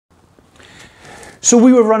So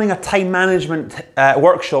we were running a time management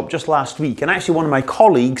workshop just last week, and actually one of my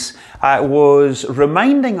colleagues was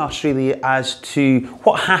reminding us really as to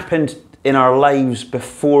what happened in our lives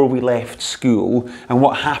before we left school and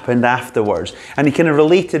what happened afterwards. And he kind of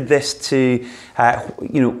related this to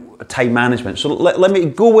time management. So let me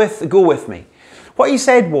go with me. What he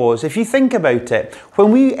said was, if you think about it,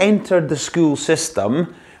 when we entered the school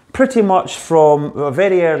system, pretty much from a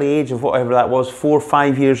very early age of whatever that was, 4 or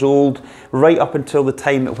 5 years old, right up until the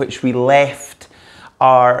time at which we left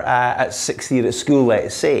our at 6th year at school,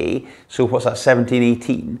 let's say, so what's that, 17,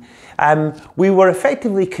 18, we were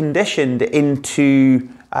effectively conditioned into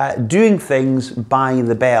doing things by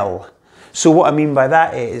the bell. So what I mean by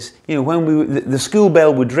that is, when the school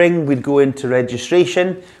bell would ring, we'd go into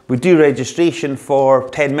registration, we'd do registration for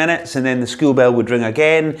 10 minutes, and then the school bell would ring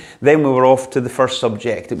again. Then we were off to the first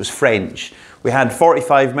subject. It was French. We had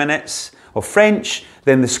 45 minutes of French,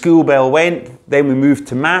 then the school bell went, then we moved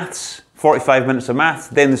to maths, 45 minutes of maths,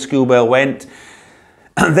 then the school bell went,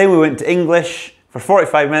 then we went to English. For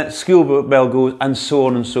 45 minutes, school bell goes, and so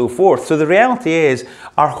on and so forth. So the reality is,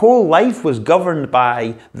 our whole life was governed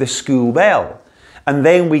by the school bell. And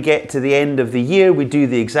then we get to the end of the year, we do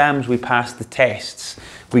the exams, we pass the tests,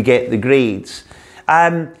 we get the grades.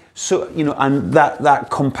 And that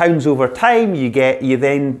compounds over time. You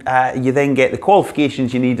then get the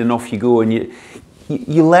qualifications you need, and off you go. And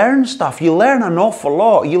you learn stuff. You learn an awful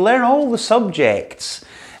lot. You learn all the subjects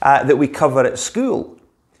that we cover at school.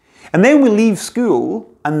 And then we leave school,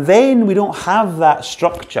 and then we don't have that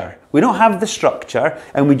structure. We don't have the structure,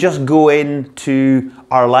 and we just go into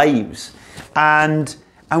our lives. And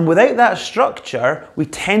without that structure, we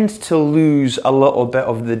tend to lose a little bit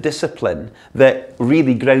of the discipline that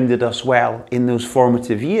really grounded us well in those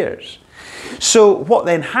formative years. So what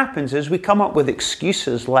then happens is we come up with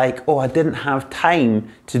excuses like, oh, I didn't have time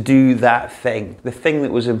to do that thing, the thing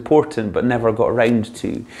that was important but never got around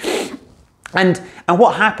to. And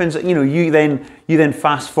what happens, you then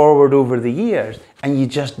fast forward over the years, and you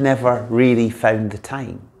just never really found the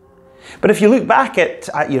time. But if you look back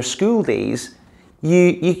at your school days,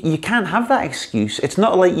 you can't have that excuse. It's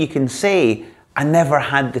not like you can say, I never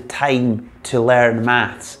had the time to learn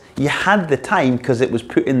maths. You had the time because it was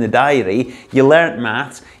put in the diary. You learnt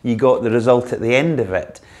maths, you got the result at the end of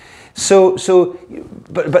it.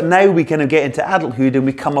 But now we kind of get into adulthood and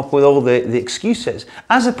we come up with all the excuses,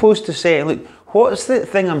 as opposed to saying, look, what's the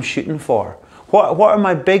thing I'm shooting for? What are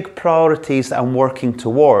my big priorities that I'm working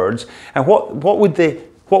towards? And what would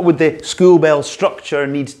the school bell structure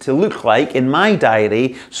need to look like in my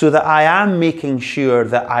diary so that I am making sure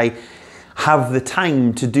that I have the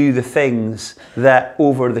time to do the things that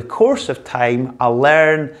over the course of time I'll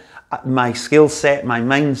learn my skill set, my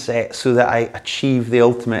mindset, so that I achieve the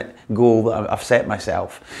ultimate goal that I've set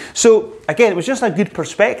myself. So again, it was just a good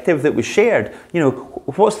perspective that was shared.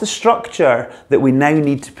 What's the structure that we now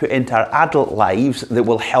need to put into our adult lives that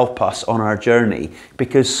will help us on our journey?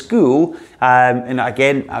 Because school, and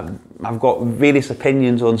again, I've got various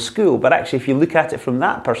opinions on school, but actually if you look at it from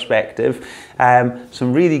that perspective,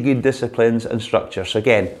 some really good disciplines and structure. So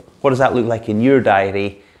again, what does that look like in your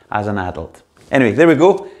diary as an adult? Anyway, there we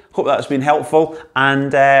go. Hope that's been helpful,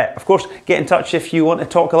 and of course get in touch if you want to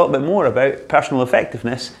talk a little bit more about personal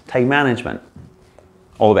effectiveness, time management.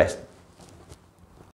 All the best.